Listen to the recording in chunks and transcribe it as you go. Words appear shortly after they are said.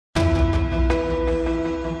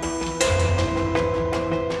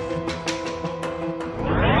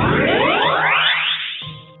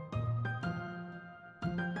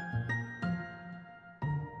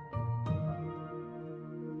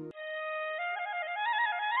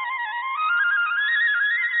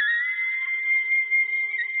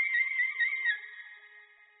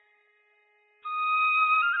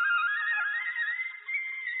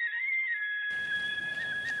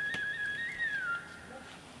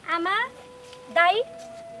दाई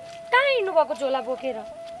कहाँ हिँड्नु भएको झोला बोकेर?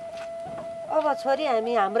 अब छोरी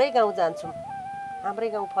हामी हाम्रै गाउँ जान्छौँ, हाम्रै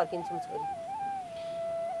गाउँ फर्किन्छौँ छोरी।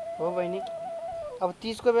 हो बहिनी, अब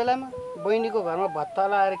तीजको बेलामा बहिनीको घरमा भत्ता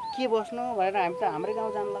लाएर के बस्नु भनेर हामी त हाम्रै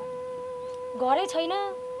गाउँ जानला। घरै छैन,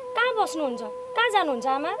 कहाँ बस्नुहुन्छ? कहाँ जानुहुन्छ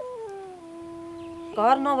आमा?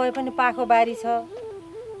 घर नभए पनि पाखो बारी छ,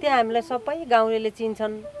 त्यहाँ हामीलाई सबै गाउँलेले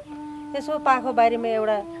चिन्छन्। यसो पाखो बारीमा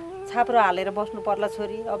एउटा छाप्रो हालेर बस्नु पर्ला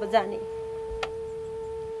छोरी। अब जाने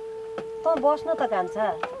त बस्न त कान्छा,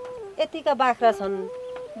 यतिका बाख्रा छन्,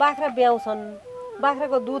 बाख्रा ब्याउँछन्,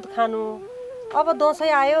 बाख्राको दुध खानु। अब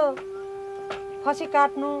दसैँ आयो, खसी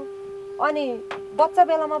काट्नु, अनि बच्चा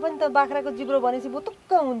बेलामा पनि त बाख्राको जिब्रो भनेपछि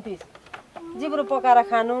बुतुक्क हुन्थिस्, जिब्रो पकाएर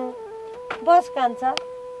खानु। बस कान्छा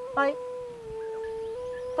है,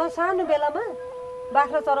 त सानो बेलामा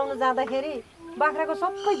बाख्रा चराउन जाँदाखेरि बाख्राको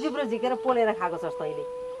सबै जिब्रो झिकेर पोलेर खाएको छस् तैँले।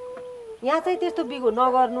 यहाँ चाहिँ त्यस्तो बिगो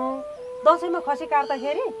नगर्नु। दसैँमा खसी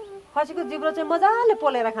काट्दाखेरि खसीको जिब्रो चाहिँ मजाले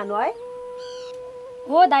पोलेर खानु है।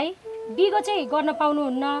 हो दाई, बिगो चाहिँ गर्न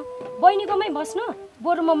पाउनुहुन्न, बहिनीकोमै बस्नु।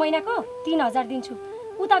 बरु म महिनाको 3000 दिन्छु,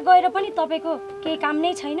 उता गएर पनि तपाईँको केही काम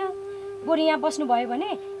नै छैन। बरु यहाँ बस्नुभयो भने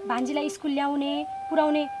भान्जीलाई स्कुल ल्याउने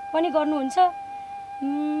पुर्याउने पनि गर्नुहुन्छ।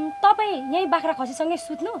 तपाईँ यहीँ बाख्रा खसीसँगै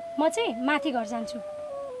सुत्नु, म चाहिँ माथि घर जान्छु।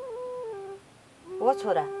 हो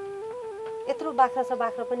छोरा, यत्रो बाख्रा छ,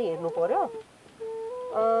 बाख्रा पनि हेर्नु पर्यो।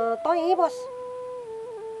 त यहीँ बस,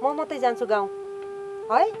 म मात्रै जान्छु गाउँ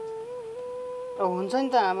है। हुन्छ नि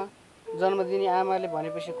त आमा, जन्मदिने आमाले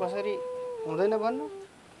भनेपछि कसरी हुँदैन भन्नु।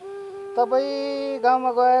 तपाईँ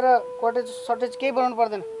गाउँमा गएर कटेज सटेज केही बनाउनु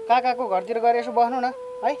पर्दैन, काकाको घरतिर गएर यसो बस्नु न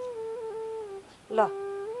है। ल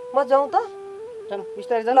म जाउँ त? जानु,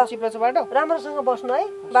 बिस्तारै जानु, चिप्लो छ बाटो, राम्रोसँग बस्नु है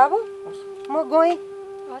बाबु। म गएँ,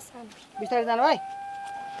 बिस्तारै जानु है।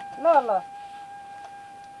 ल ल।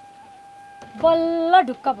 बल्ल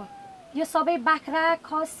ढुक्क भयो, यो सबै बाख्रा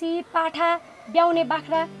खसी पाठा ब्याउने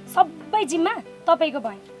बाख्रा सबै जिम्मा तपाईँको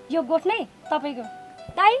भयो, यो गोठ नै तपाईँको।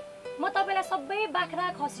 दाई, म तपाईँलाई सबै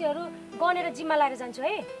बाख्रा खसीहरू गनेर जिम्मा लाएर जान्छु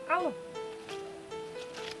है, आउनु।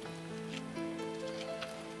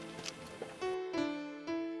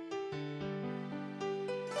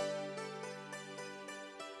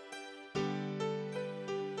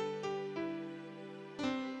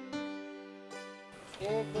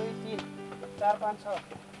 एक दुई तिन चार पाँच छ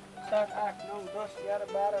सात आठ नौ 10 11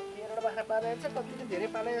 12 13 बाख्रा पालेको छ। कति चाहिँ धेरै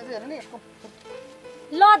पालेको छ हेर्नु नि यसको।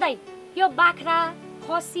 ल दाई, यो बाख्रा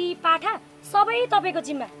खसी पाठा सबै तपाईँको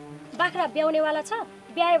जिम्मा। बाख्रा ब्याउनेवाला छ,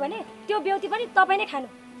 ब्यायो भने त्यो ब्याउती पनि तपाईँ नै खानु।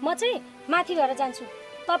 म चाहिँ माथि गएर जान्छु,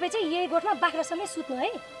 तपाईँ चाहिँ यही गोठमा बाख्रासँगै सुत्नु है।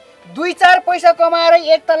 2-4 पैसा कमाएर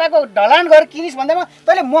एक तलाको ढलान घर किनिस् भन्दैमा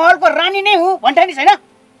तैँले महलको रानी नै हुँ भन्ठानी छैन।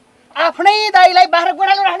 आफ्नै दाइलाई बाख्रा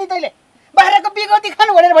गोठालो राख्ने, तैँले बाख्राको बिगौती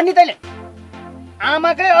खानु भनेर भन्ने, तैँले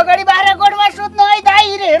आमाकै अगाडि बाख्रा गोठमा सुत्नु है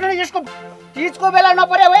दाइ रे। हेर्नु नि यसको तीजको बेला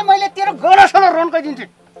नपर्यो भए मैले तेरो गडसलो रन्काइदिन्छु।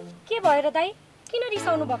 के भयो र दाई, किन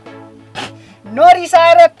रिसाउनु भएको?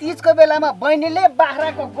 नरिसाएर तीजको बेलामा बहिनीले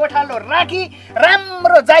बाख्राको गोठालो राखी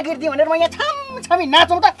राम्रो जागिर दियो भनेर म यहाँ छामछामी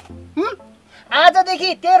नाचौँ त। आजदेखि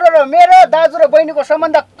तेरो र मेरो दाजु र बहिनीको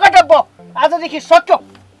सम्बन्ध कटप भयो, आजदेखि सक्यो।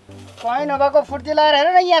 कहीँ नभएको फुर्ती लगाएर हेर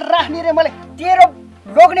न यहाँ राख्ने रे। मलाई तेरो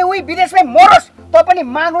लोग्ने उही विदेशमै मरोस्, त पनि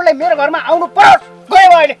माग्नुलाई मेरो घरमा आउनु परोस्।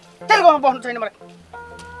 गयो अहिले तेरो घरमा बस्नु छैन मलाई।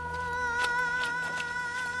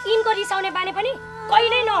 यिनको रिसाउने बानी पनि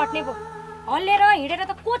कहिल्यै नहट्ने भयो। हल्लेर हिँडेर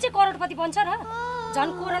त को चाहिँ करोडपति बन्छ र?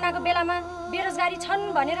 झन् कोरोनाको बेलामा बेरोजगारी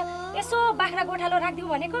छन् भनेर यसो बाख्रा गोठालो राखिदिउँ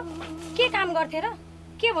भनेको के काम गर्थे र?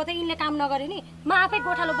 के भयो त यिनले काम नगरे नि म आफै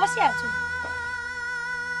गोठालो बसिहाल्छु।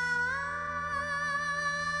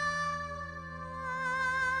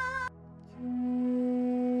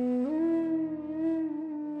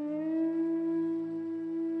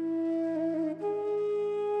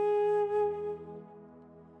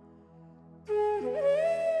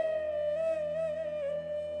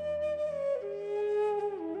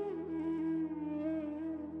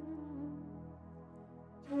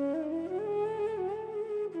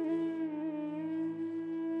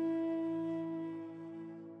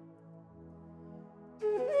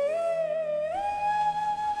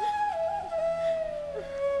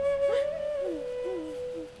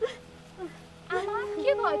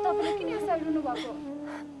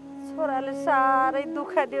 छोराले साह्रै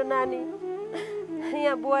दुःख दियो नानी।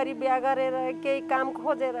 यहाँ बुहारी बिहा गरेर केही काम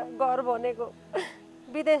खोजेर घर भनेको,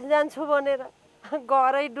 विदेश जान्छु भनेर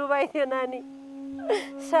घरै डुबाइदियो नानी।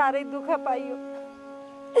 साह्रै दुःख पाइयो।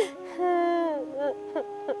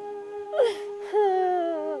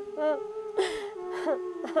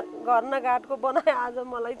 घर न घाटको बनाए आज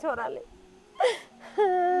मलाई छोराले।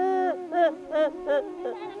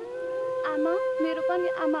 आमा, मेरो पनि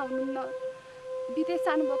आमा हुनुहुन्न। विदेश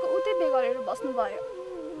जानुभएको उतै बे गरेर बस्नुभयो।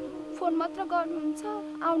 फोन मात्र गर्नुहुन्छ,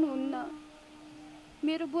 आउनुहुन्न।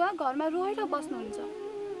 मेरो बुवा घरमा रोएर बस्नुहुन्छ।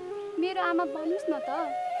 मेरो आमा भन्नुहोस् न त,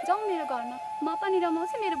 जाउँ मेरो घरमा, म पनि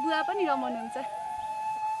रमाउँछु, मेरो बुवा पनि रमाउनुहुन्छ।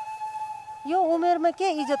 यो उमेरमा के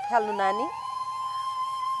इज्जत फाल्नु नानी?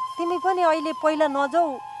 तिमी पनि अहिले पहिला नजाऊ,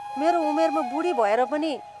 मेरो उमेरमा बुढी भएर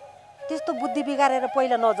पनि त्यस्तो बुद्धि बिगारेर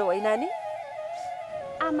पहिला नजाऊ है नानी।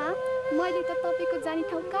 आमा, मैले त तपाईँको जाने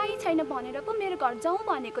ठाउँ कहीँ छैन भनेर पो मेरो घर जाउँ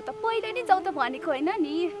भनेको त, पहिला नै जाउँ त भनेको होइन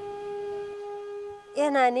नि। ए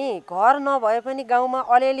नानी, घर नभए पनि गाउँमा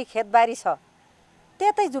अलिअलि खेतबारी छ,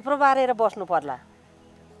 त्यतै झुप्रो बारेर बस्नु पर्ला।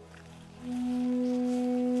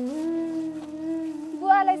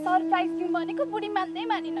 बुवालाई सरप्राइज दिउँ भनेको बुढी मान्दै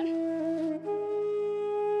मानिनन्।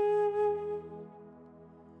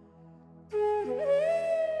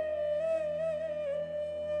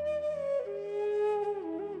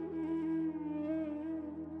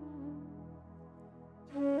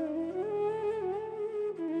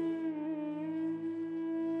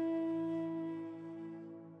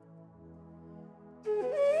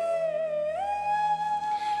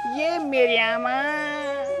 मेरी आमा,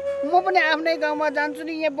 म पनि आफ्नै गाउँमा जान्छु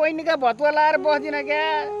नि, यहाँ बहिनीका भतुवा लाएर बस्दिनँ क्या।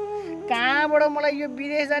 कहाँबाट मलाई यो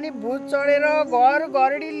विदेश जाने भूत चढेर घर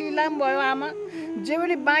घरडी लिलाम भयो आमा। जे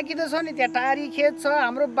पनि बाँकी त छ नि, त्यहाँ टारी खेत छ,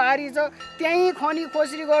 हाम्रो बारी छ, त्यहीँ खनी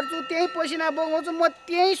खोसरी गर्छु, त्यहीँ पसिना बगाउँछु, म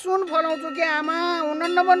त्यहीँ सुन फलाउँछु क्या आमा। हुन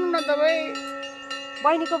नभन्नु न तपाईँ।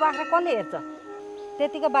 बहिनीको बाख्रा कसले हेर्छ?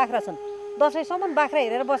 त्यतिका बाख्रा छन्, दसैँसम्म बाख्रा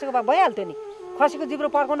हेरेर बसेको भए भइहाल्थ्यो नि। खसीको जिब्रो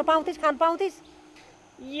पड्काउन पाउँथिस्, खान पाउँथिस्।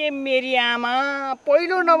 ये मेरी आमा,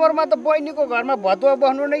 पहिलो नम्बरमा त बहिनीको घरमा भतुवा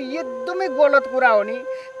बस्नु नै एकदमै गलत कुरा हो नि।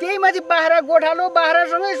 त्यही माथि बाख्रा गोठालो,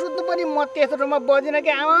 बाख्रासँगै सुत्नु पनि म त्यस्तो ठाउँमा बस्दिनँ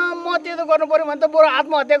कि आमा। म त्यस्तो गर्नु पऱ्यो भने त बरु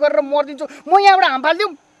आत्महत्या गरेर मरिदिन्छु। म यहाँबाट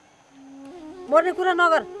हामफालिदिउँ। मर्ने कुरा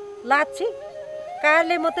नगर, लाच्छी।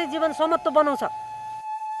 कायरले मात्रै जीवन समाप्त बनाउँछ।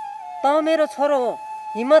 त मेरो छोरो हो,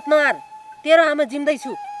 हिम्मत नहार, तेरो आमा जिउँदै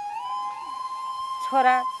छु।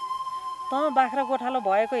 छोरा, त बाख्रा गोठालो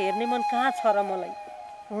भएको हेर्ने मन कहाँ छ र मलाई।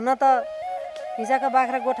 हुन त हिजोका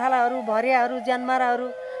बाख्रा गोठालाहरू, भरियाहरू, ज्यानमाराहरू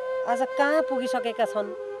आज कहाँ पुगिसकेका छन्।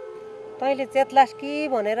 तैँले चेतलास कि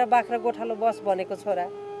भनेर बाख्रा गोठालो बस भनेको छोरा।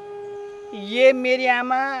 ये मेरी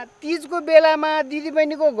आमा, तीजको बेलामा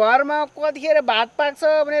दिदीबहिनीको घरमा कतिखेर भात पाक्छ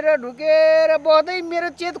भनेर ढुकेर बस्दै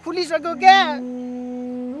मेरो चेत खुलिसक्यो क्या।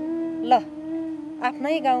 ल,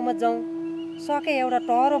 आफ्नै गाउँमा जाउँ, सके एउटा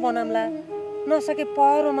टहरो बनाउँला, नसके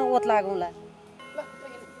पहरोमा ओत लागौँला।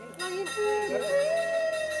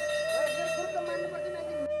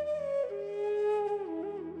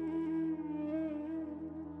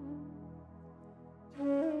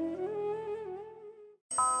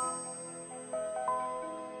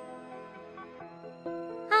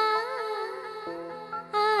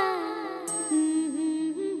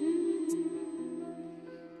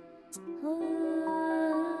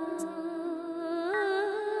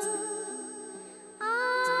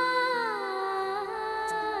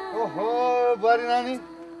 ओहो बुहारी नानी,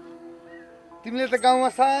 तिमीले त गाउँमा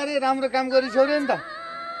साह्रै राम्रो काम गरिछौ रे नि त।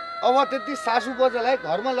 अब त्यति सासु बजालाई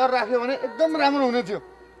घरमा लर राख्यो भने एकदम राम्रो हुने थियो।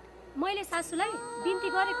 मैले सासूलाई बिन्ती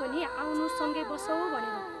गरेको नि, आउनु सँगै बसौ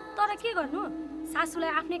भनेर। तर के गर्नु,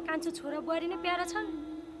 सासूलाई आफ्नै कान्छो छोरा बुहारी नै प्यारा छन्।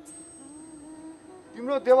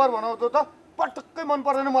 तिम्रो देवर भनाउँदो त पटक्कै मन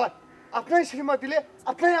पर्दैन मलाई। आफ्नै श्रीमतीले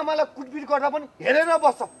आफ्नै आमालाई कुटपिट गर्दा पनि हेरेर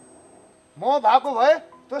बस्छ। म भएको भए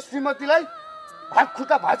त्यो श्रीमतीलाई हात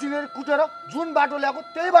खुट्टा भाँचिनेर कुटेर जुन बाटो ल्याएको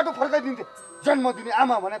त्यही बाटो फर्काइदिन्थे। जन्म दिने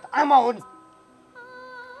आमा भने त आमा हो नि।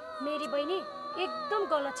 मेरी बहिनी एकदम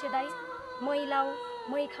गलत छ दाइ। मै लाऊ,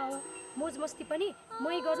 मै खाऊ, मोज मस्ती पनि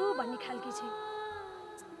मै गरौँ भन्ने खालकी छ।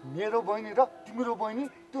 मेरो बहिनी र तिम्रो बहिनी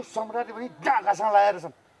त्यो सम्राटले पनि डाँगासँग लगाएर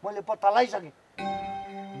छन्। मैले पत्ता लगाइसकेँ।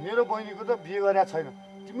 मेरो बहिनीको त बिहे गरेका छैन।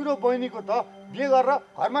 तिम्रो बहिनीको त बिहे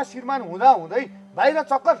गरेर घरमा श्रीमान हुँदा हुँदै बाहिर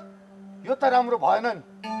चक्कर। यो त राम्रो भएन नि।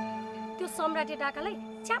 त्यो सम्राटे डाकालाई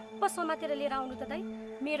च्याप्प समातेर लिएर आउनु त दाइ।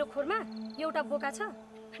 मेरो खोरमा एउटा बोका छ,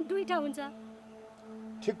 दुईटा हुन्छ।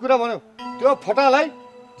 ठिक कुरा भन्यो। त्यो फटालाई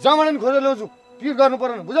जमानन खोजेर ल्याउँछु, पिर गर्नु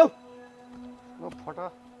पर्दैन, बुझौ? फटा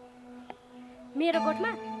मेरो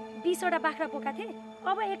गोठमा 20वटा बाख्रा बोका थिए,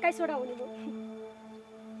 अब 21वटा हुने भयो।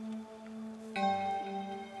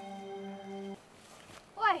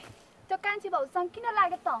 ओए, त्यो कान्छी भाउजूसँग किन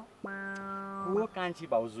लाग्यो त? को कान्छी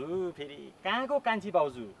भाउजू? फेरि कहाँको कान्छी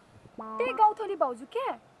भाउजू? त्यही गौथली भाउजू के?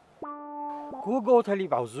 को गौथली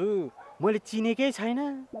भाउजू? मैले चिनेकै छैन।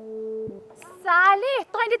 साले,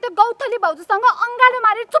 तैँले त्यो गौथली भाउजूसँग अङ्गालो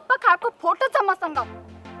मारेर चुप्प खाएको फोटो छ मसँग।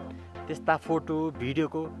 त्यस्ता फोटो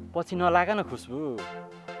भिडियोको पछि नलाग न खुसबु।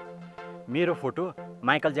 मेरो फोटो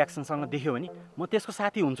माइकल ज्याक्सनसँग देख्यो भने म त्यसको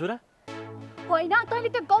साथी हुन्छु र? होइन तैँले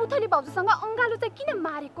त्यो गौथली भाउजूसँग अङ्गालो चाहिँ किन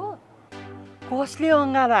मारेको? कसले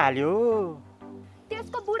अङ्गालो हाल्यो?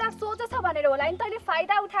 त्यसको बुढा सोझो छ भनेर होला नि तैँले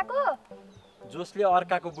फाइदा उठाएको। जसले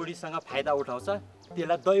अर्काको बुढीसँग फाइदा उठाउँछ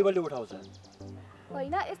त्यसलाई दैवले उठाउँछ।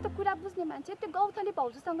 होइन यस्तो कुरा बुझ्ने मान्छे त्यो गौथली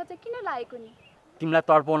भाउजूसँग चाहिँ किन लागेको नि? तिमीलाई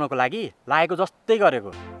तडपाउनको लागि लागेको जस्तै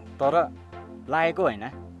गरेको, तर लागेको होइन।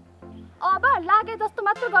 अब लागे जस्तो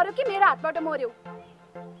मात्र गर्यो कि मेरो हातबाट मर्यो।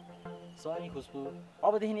 सरी खुसबु,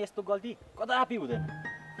 अबदेखि यस्तो गल्ती कदापि हुँदैन।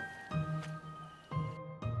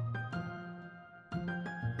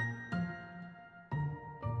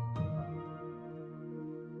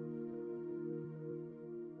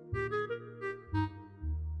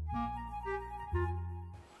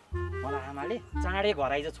 मलाई आमाले चाँडै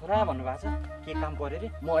घर आइज छोरा भन्नुभएको छ। के काम पर्यो रे?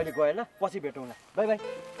 म अहिले गएँ ल, पछि भेटौँला। By by.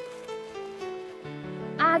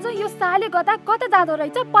 आज यो साले गर्दा कता जाँदो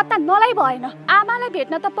रहेछ पत्ता नलाई भएन। आमालाई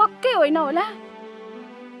भेट्न त पक्कै होइन होला।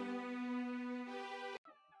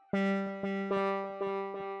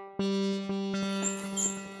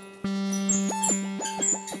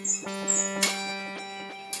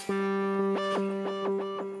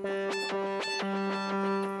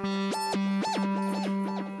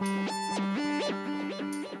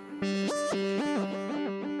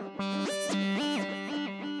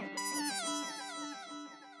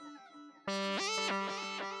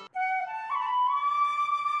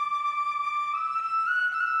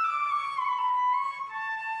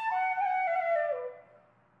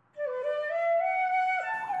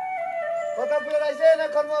 कता पुगेर आइस न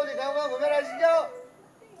कर्मौली गाउँ गाउँ घुमेर आइस क्या हो?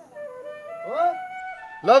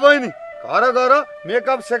 ल बहिनी घर गएर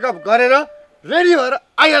मेकअप सेकअप गरेर रेडी भएर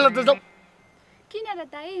आइहाल त जाऊ। किन र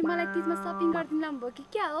दाइ मलाई तिजमा सपिङ गरिदिनु भयो कि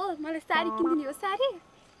क्या हो? मलाई साडी किनिदिने हो। साडी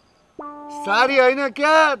साडी होइन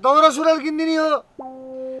क्या, दौरा सुरुवाल किनिदिने हो।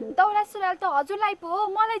 दौरा सुरुवाल त हजुरलाई पो हो,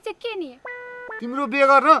 मलाई चाहिँ के नि? तिम्रो बिहे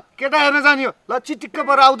गर्न केटा हेर्न जाने हो। ल चिटिक्क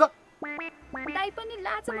पर आऊ त। दाइ पनि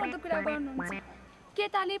लाज पर्दो कुरा गर्नुहुन्छ।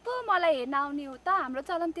 केटाले पो मलाई हेर्न आउने हो त? हाम्रो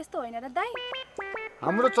चलन त्यस्तो होइन र दाइ।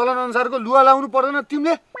 हाम्रो चलन अनुसारको लुगा लाउनु पर्दैन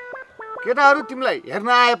तिमीले। केटाहरू तिमीलाई हेर्न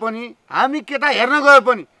आए पनि हामी केटा हेर्न गए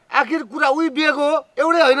पनि आखिर कुरा उही बिहेको हो,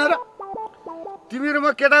 एउटै होइन र? तिमीहरू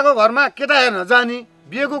म केटाको घरमा केटा हेर्न जाने,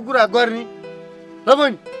 बिहेको कुरा गर्ने। ल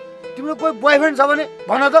बहिनी तिम्रो कोही बोयफ्रेन्ड छ भने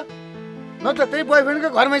भन त, नत्र त्यही बोयफ्रेन्डकै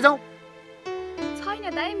घरमै जाउँ। छैन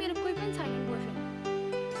दाइ, मेरो कोही पनि छैन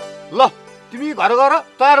बोयफ्रेन्ड। ल तिमी घर गएर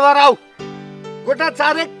तयार भएर आऊ। गोटा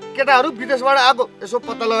चारेक केटाहरू विदेशबाट आएको यसो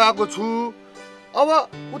पत्ता लगाएको छु। अब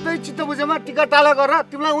उतै चित्त बुझेमा टिका टाला गरेर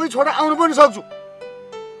तिमीलाई उही छोडेर आउनु पनि सक्छु।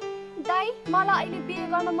 दाइ मलाई अहिले बिहे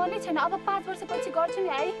गर्न मनै छैन। अब 5 वर्षपछि गर्छु नि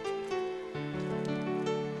है।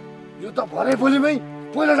 यो त भरे भोलिमै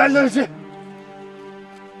पहिला जान्छ रहेछ।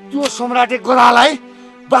 त्यो सम्राटे गधालाई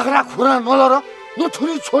बाख्रा खोरा नलर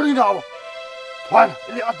नछुरी छोडिन। अब भएन,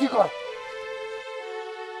 यसले अति गर।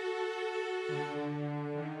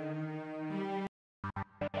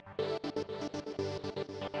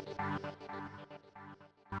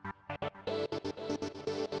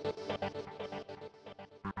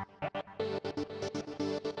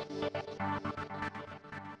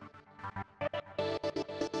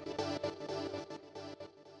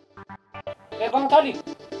 ए गौँथली,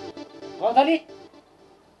 गौँथली,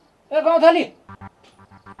 ए गौँथली।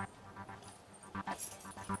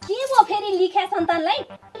 के भयो फेरि लिख्या सन्तानलाई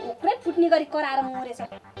ओक्रै फुट्ने गरी कराएर मरेछ।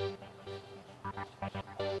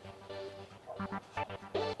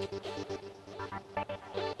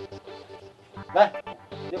 ल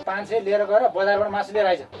यो 500 लिएर गएर बजारबाट मासु लिएर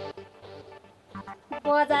आइज।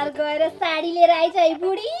 बजार गएर साडी लिएर आइज है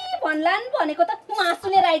बुढी भन्लान् भनेको त मासु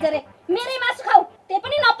लिएर आइज रे। मेरै मासु खाऊ, त्यही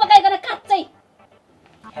पनि नपकाइकन काच्चै।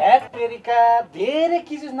 हे तेरिका, धेरै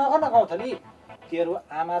किसिस नगर्न गौँथली। तेरो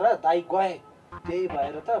आमा र दाइ गए, त्यही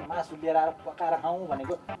भएर त मासु लिएर आएर पकाएर खाउँ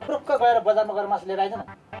भनेको। फुरुक्क गएर बजारमा गएर मासु लिएर आइज न।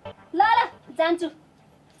 ल ल जान्छु।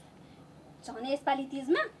 झन् यसपालि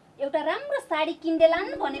तिजमा एउटा राम्रो साडी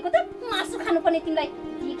किन्देलान् भनेको त मासु खानुपर्ने तिमीलाई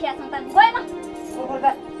लिख्या सन्तान। गएन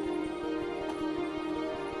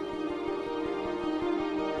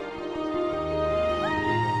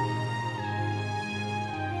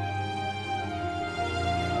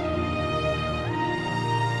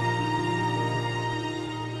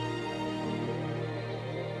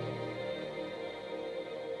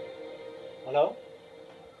हेलो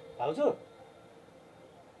भाउजू,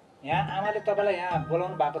 यहाँ आमाले तपाईँलाई यहाँ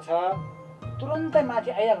बोलाउनु भएको छ। तुरन्तै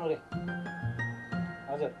माथि आइहाल्नु रे।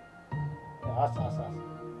 हजुर हस् हस् हस्।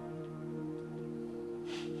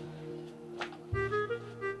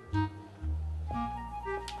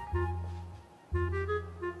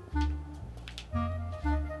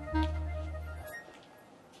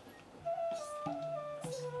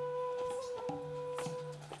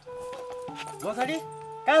 गौथली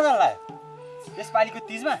कहाँ जान लाग्यो? यसपालिको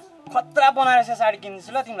तिजमा खतरा बनाएर साडी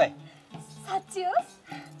किन्दिन्छु ल तिमीलाई। साँच्ची हो?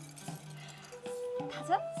 थाहा छ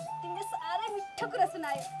तिमीले साह्रै मिठो कुरा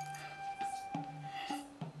सुनायो।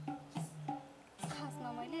 खासमा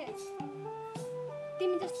मैले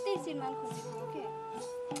तिमी जस्तै श्रीमान खोजेको हो के।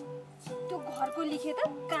 त्यो घरको लिखे त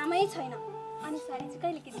कामै छैन अनि साडी चाहिँ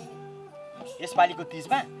कहिले किन्ने? यसपालिको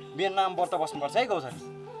तिजमा मेरो नाम व्रत बस्नुपर्छ है गौथली।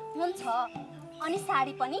 हुन्छ अनि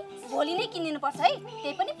साडी पनि भोलि नै किनिदिनुपर्छ है,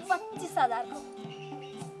 त्यही पनि 25,000 को।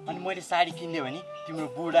 अनि मैले साडी किनिदियो भने तिम्रो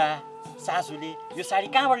बुढा सासूले यो साडी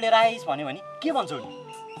कहाँबाट लिएर आइस् भन्यो भने के भन्छौ नि?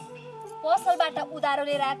 पसलबाट उधारो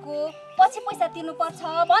लिएर आएको, पछि पैसा तिर्नुपर्छ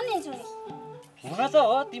भनिदिन्छु नि। हुन त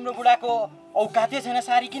हो तिम्रो बुढाको औकातै छैन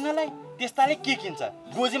साडी किन्नलाई, त्यस्ताले के किन्छ?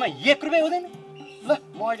 गोजीमा 1 रुपैयाँ हुँदैन। ल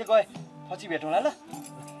म अहिले गएँ, पछि भेटौँला ल।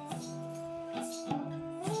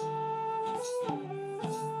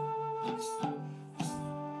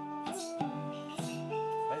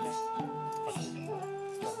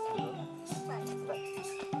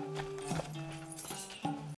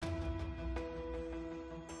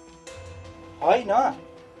 होइन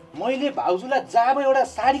मैले भाउजूलाई जब एउटा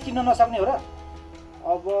साडी किन्न नसक्ने हो र।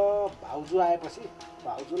 अब भाउजू आएपछि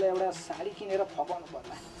भाउजूलाई एउटा साडी किनेर फकाउनु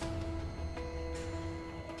पर्ला।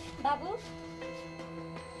 बाबु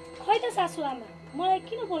खै त सासु आमा मलाई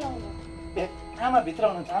किन बोलाउनु? ए आमा भित्र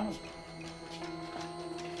हुनुहुन्छ, आउनुहोस्।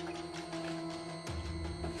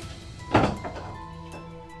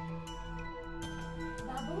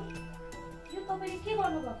 बाबु यो तपाईले के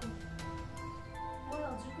गर्नुभएको? म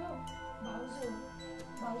हजुरको भाउजू हो।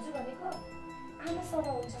 भाउजू भनेको आमा सर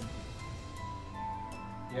हुन्छ।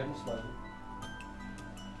 हेर्नुहोस् भाउजू,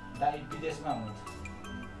 दाइ विदेशमा हुनुहुन्छ,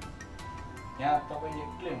 यहाँ तपाईँ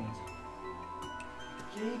एक्लै हुनुहुन्छ।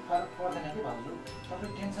 केही फरक पर्दैन कि भाउजू,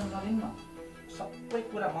 तपाईँ टेन्सन नलिनु न। सबै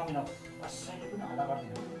कुरा म मिलाउँछु, कसैले पनि हल्ला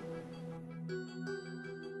गर्दिनँ।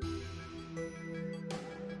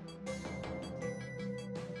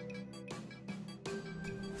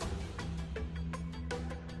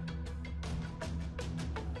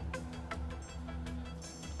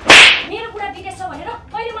 मेरो बुढा विदेश छ भनेर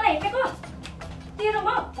कहिले मलाई हेपेको? तेरो म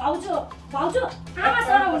भाउजू भाउजू आमा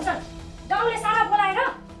सर हुन्छन्। गाउँले सारा बोलाएर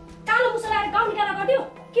कालो मुसो लगाएर गाउँ निकाला गरिदियो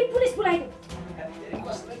कि पुलिस बोलाइदियो?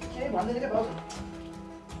 कसैले केही भन्दैन क्या भाउजू।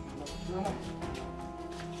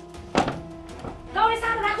 गाउँले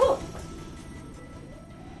सारा राखु।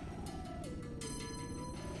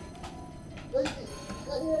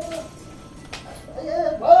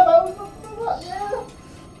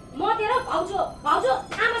 म तेरो भाउजू भाउजू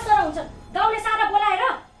आमा सर हुन्छन्। गाउँले सारा बोलाएर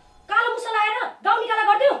कालो मुसो लगाएर गाउँ निकाला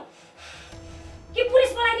गरिदियो कि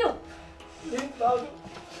पुलिस बोलाइदियो? भाउजू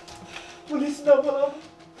पुलिस नबोलाउनु,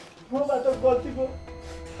 मबाट गल्ती भयो।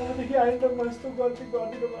 अबदेखि आइन्दा म यस्तो गल्ती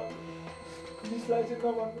गर्दिनँ भाउजू। पुलिसलाई चाहिँ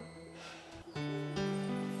नभन्नु।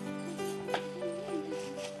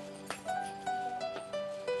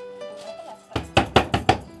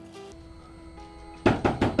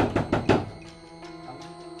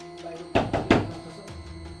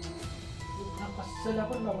 कसैलाई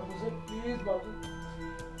पनि नभन्नुहोस् है प्लिज भाउजू।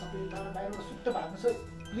 तपाईँ बाहिरबाट सुट्ट भाग्नुहोस् है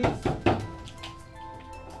प्लिज।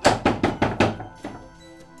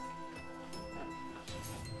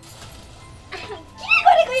 के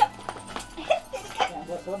गरेको यो?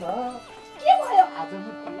 बस न, के भयो? आज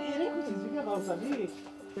म धेरै खुसी छु क्या भाउजूले।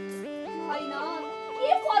 होइन के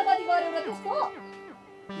प्रगति गर्यो र त्यसको?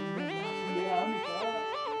 आफूले आउनु त,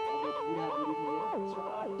 अब बुढाबुढी मिलेर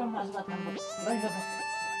चट्ट मासुभात खानुपर्छ रहेछ त।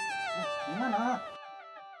 हिँड न।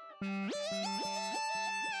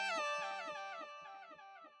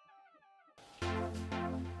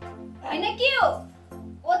 होइन के हो?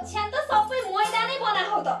 ओछ्यान त सबै मैदानै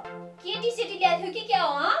बनाएको त। केटी सेटी ल्याएको थियो कि क्या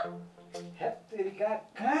हो? हेत तेरिका,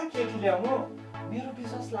 कहाँ केटी ल्याउनु? मेरो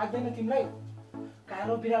विश्वास लाग्दैन तिमीलाई?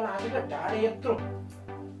 कालो बिरालो हालेर ढाडे यत्रो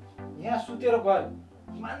यहाँ सुतेर गयो,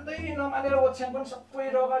 मान्दै नमानेर ओछ्यान पनि सबै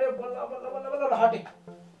रगड्यो। बल्ल बल्ल बल्ल बल्ल हटे।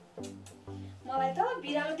 मलाई त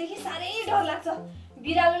बिरालोदेखि साह्रै डर लाग्छ।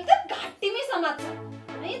 बिरालोले त घाँटीमै समात्छ।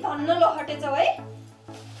 है धन्न लहटेछौ है।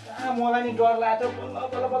 कहाँ मलाई नि डर लाग्यो त। बल्ल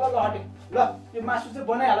बल्ल बल्ल हटे। ल यो मासु चाहिँ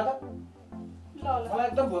बनाइहाल त। ल ल मलाई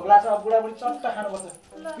एकदम भोक लाग्छ। अब बुढाबुढी चट्ट खानुपर्छ।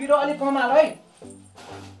 पिरो अलिक कम हाल है।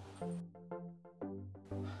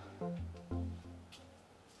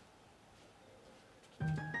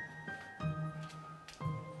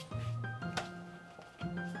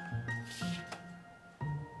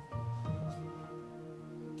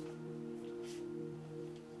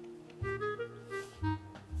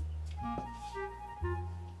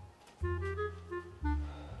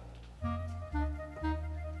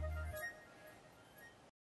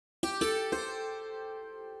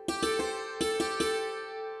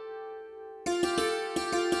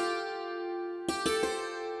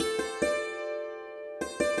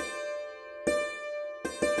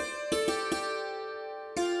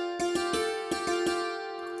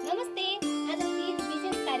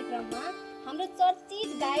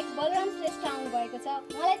 गेस्ट आउनु भएको छ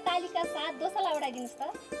मलाई तालिका साथ दोस्रोलाई उडाइदिनुस् त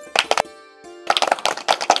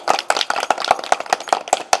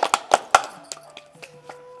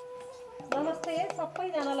नमस्ते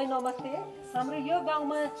सबैजनालाई नमस्ते हाम्रो यो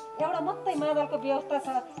गाउँमा एउटा मात्रै मादलको व्यवस्था छ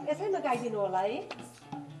यसैमा गाइदिनु होला है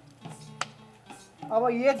अब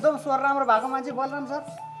एकदम स्वर राम्रो भएको मान्छे बलराम सर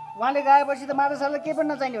उहाँले गाएपछि त मादल सरलाई केही पनि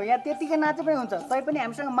नचाहिने हो यहाँ त्यतिकै नाचे पनि हुन्छ तैपनि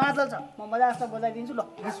हामीसँग मादल छ म मजासँग बजाइदिन्छु ल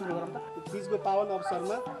गीत सुरु गरौँ त तिजको पावन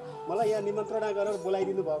अवसरमा मलाई यहाँ निमन्त्रणा गरेर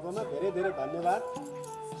बोलाइदिनु भएकोमा धेरै धेरै धन्यवाद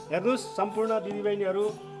हेर्नुहोस् सम्पूर्ण दिदीबहिनीहरू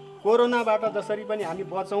कोरोनाबाट जसरी पनि हामी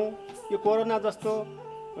बचौँ यो कोरोना जस्तो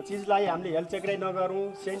चिजलाई हामीले हेल्थ चेकराइ नगरौँ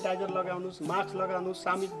सेनिटाइजर लगाउनुहोस् मास्क लगाउनुहोस्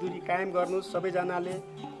सामाजिक दूरी कायम गर्नुहोस् सबैजनाले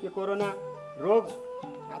यो कोरोना रोग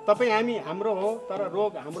तपाईँ हामी हाम्रो हो तर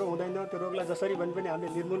रोग हाम्रो हुँदैन त्यो रोगलाई जसरी भने पनि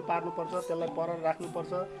हामीले निर्मूल पार्नुपर्छ त्यसलाई पर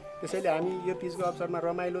राख्नुपर्छ त्यसैले हामी यो तिजको अवसरमा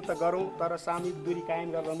रमाइलो त गरौँ तर सामूहिक दूरी कायम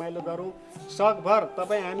गरेर रमाइलो गरौँ सकभर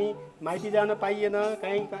तपाईँ हामी माइती जान पाइएन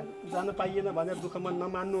कहीँ जान पाइएन भनेर दुःख मन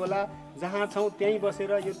नमान्नु होला जहाँ छौँ त्यहीँ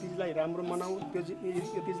बसेर यो तिजलाई राम्रो मनाउँ यो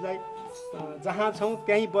तिजलाई जहाँ छौँ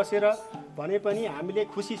त्यहीँ बसेर भने पनि हामीले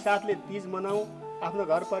खुसी साथले तिज मनाउँ आफ्नो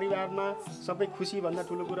घर परिवारमा सबै खुसीभन्दा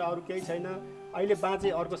ठुलो कुरा अरू केही छैन अहिले बाँचे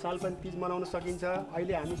अर्को साल पनि तिज मनाउन सकिन्छ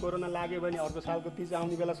अहिले हामी कोरोना लाग्यो भने अर्को सालको तिज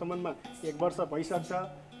आउने बेलासम्ममा 1 वर्ष भइसक्छ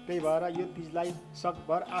त्यही भएर यो तिजलाई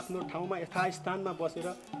सकभर आफ्नो ठाउँमा यथास्थानमा बसेर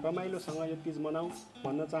रमाइलोसँग यो तिज मनाउँ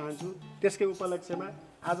भन्न चाहन्छु त्यसकै उपलक्ष्यमा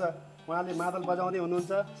आज उहाँले मादल बजाउँदै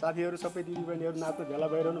हुनुहुन्छ साथीहरू सबै दिदीबहिनीहरू नाच्नु भेला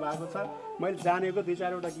भइरहनु भएको छ मैले जानेको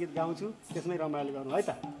 2-4 वटा गीत गाउँछु त्यसमै रमाइलो गरौँ है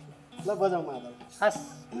त ल बजाउँ मादल हस्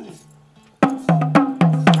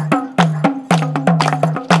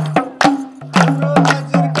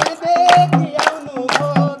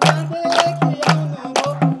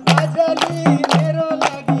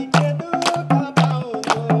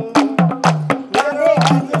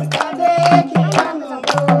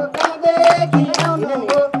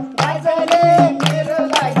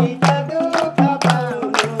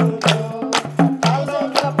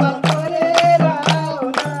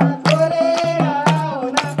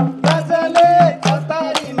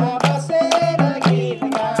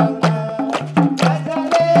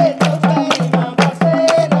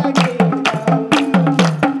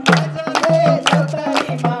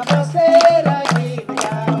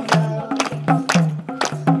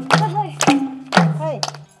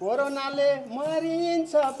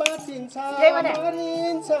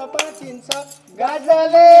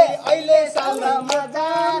गाजले अहिले सालमा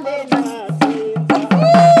जाने नाचिन्छ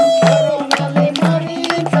कोरोनाले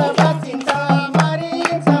मरिन्छ बाँचिन्छ मरिन्छ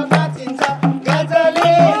बाँचिन्छ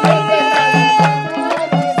गाजले नाचिन्छ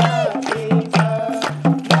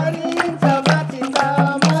मरिन्छ बाँचिन्छ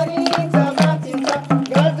मरिन्छ बाँचिन्छ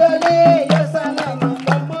गाजले यो सालमा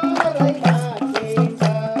कम्मरै नाचिन्छ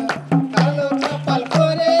कालो कपाल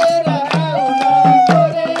कोरेर आउन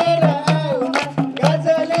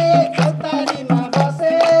गाजले चौतारीमा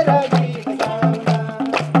बसेर गीत गाउन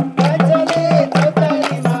गाजले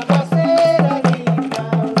चौतारीमा बसेर गीत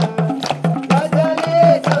गाउन गाजले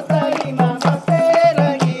चौतारीमा बसेर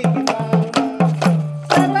गीत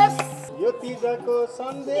गाउन यो तिजको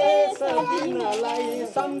सन्देश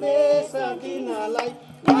दिनलाई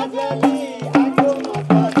गाजले आगो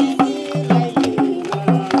माता दिदीलाई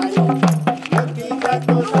लिनलाई यो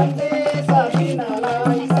तिजको सन्देश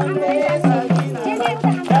दिनलाई गाजले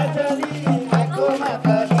आगो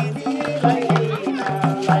माता दिदीलाई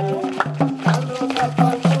लिनलाई कालो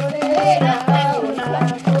कपाल कोरेर आउन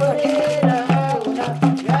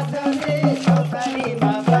गाजले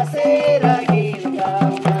चौतारीमा बसेर गीत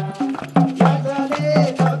गाउन गाजले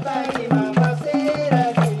चौतारीमा बसेर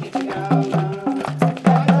गीत गाउन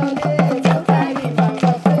गाजले चौतारीमा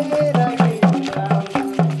बसेर गीत गाउन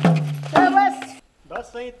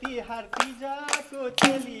दसैँ तिहार तिजको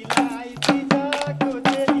चेलीलाई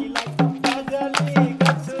गाजले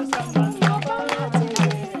गर्छु सम्मान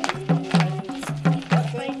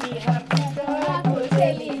दसैँ तिहार तिजको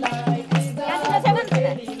चेलीलाई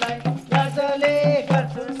गाजले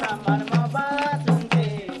गर्छु सम्मान म बाँचुन्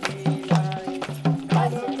चेलीलाई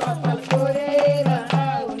कालो कपाल कोरेर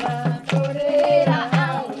आउन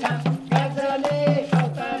गाजले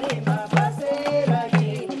चौतारीमा बसेर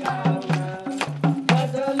गीत गाउन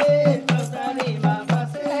गाजले चौतारीमा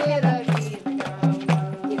बसेर गीत गाउन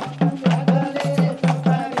गाजले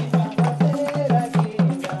चौतारीमा बसेर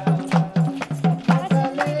गीत गाउन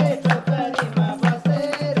गाजले चौतारीमा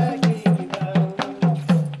बसेर गीत गाउन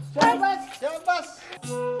शाबास शाबास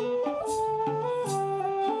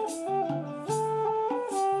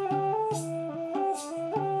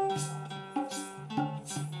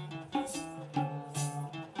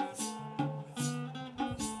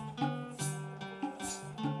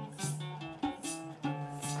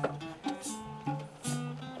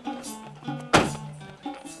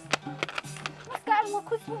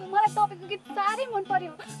मलाई तपाईँको गीत साह्रै मन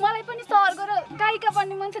पर्यो मलाई पनि सहर गएर गायिका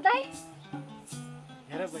बन्ने मन छ दाइ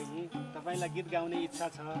हेर बहिनी तपाईँलाई गीत गाउने इच्छा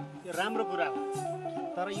छ यो राम्रो कुरा हो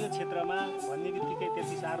तर यो क्षेत्रमा भन्ने बित्तिकै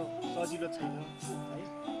त्यति साह्रो सजिलो छैन है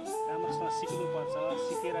राम्रोसँग सिक्नुपर्छ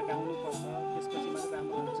सिकेर गाउनुपर्छ त्यसपछि मात्रै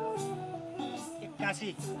राम्रो हुन्छ एक्कासी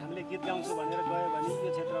हामीले गीत गाउँछु भनेर गयो भने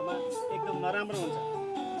यो क्षेत्रमा एकदम नराम्रो हुन्छ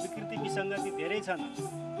विकृति विसङ्गति धेरै छन्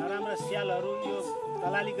नराम्रा स्यालहरू यो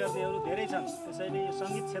दलाली गर्नेहरू धेरै छन् त्यसैले यो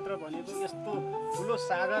सङ्गीत क्षेत्र भनेको यस्तो ठुलो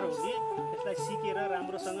सागर हो कि यसलाई सिकेर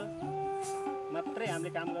राम्रोसँग मात्रै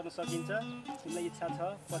हामीले काम गर्न सकिन्छ तिमीलाई इच्छा छ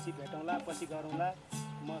पछि भेटौँला पछि गरौँला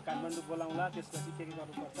म काठमाडौँ बोलाउँला त्यसपछि के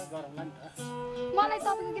गर्नुपर्छ गरौँला नि त मलाई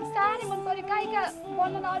तपाईँको गीत साह्रै मन पर्यो गायिका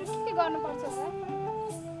बन्नलाई अरू के गर्नुपर्छ त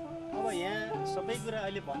अब यहाँ सबै कुरा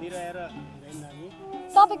अहिले भनिरहेर हुँदैन नानी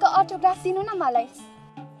तपाईँको अटोग्राफ दिनु न मलाई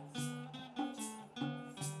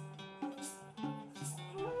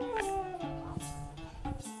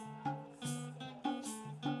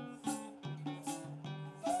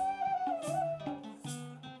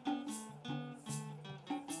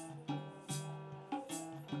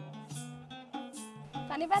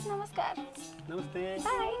धन्यवाद नमस्कार नमस्ते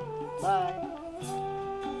बाई बाई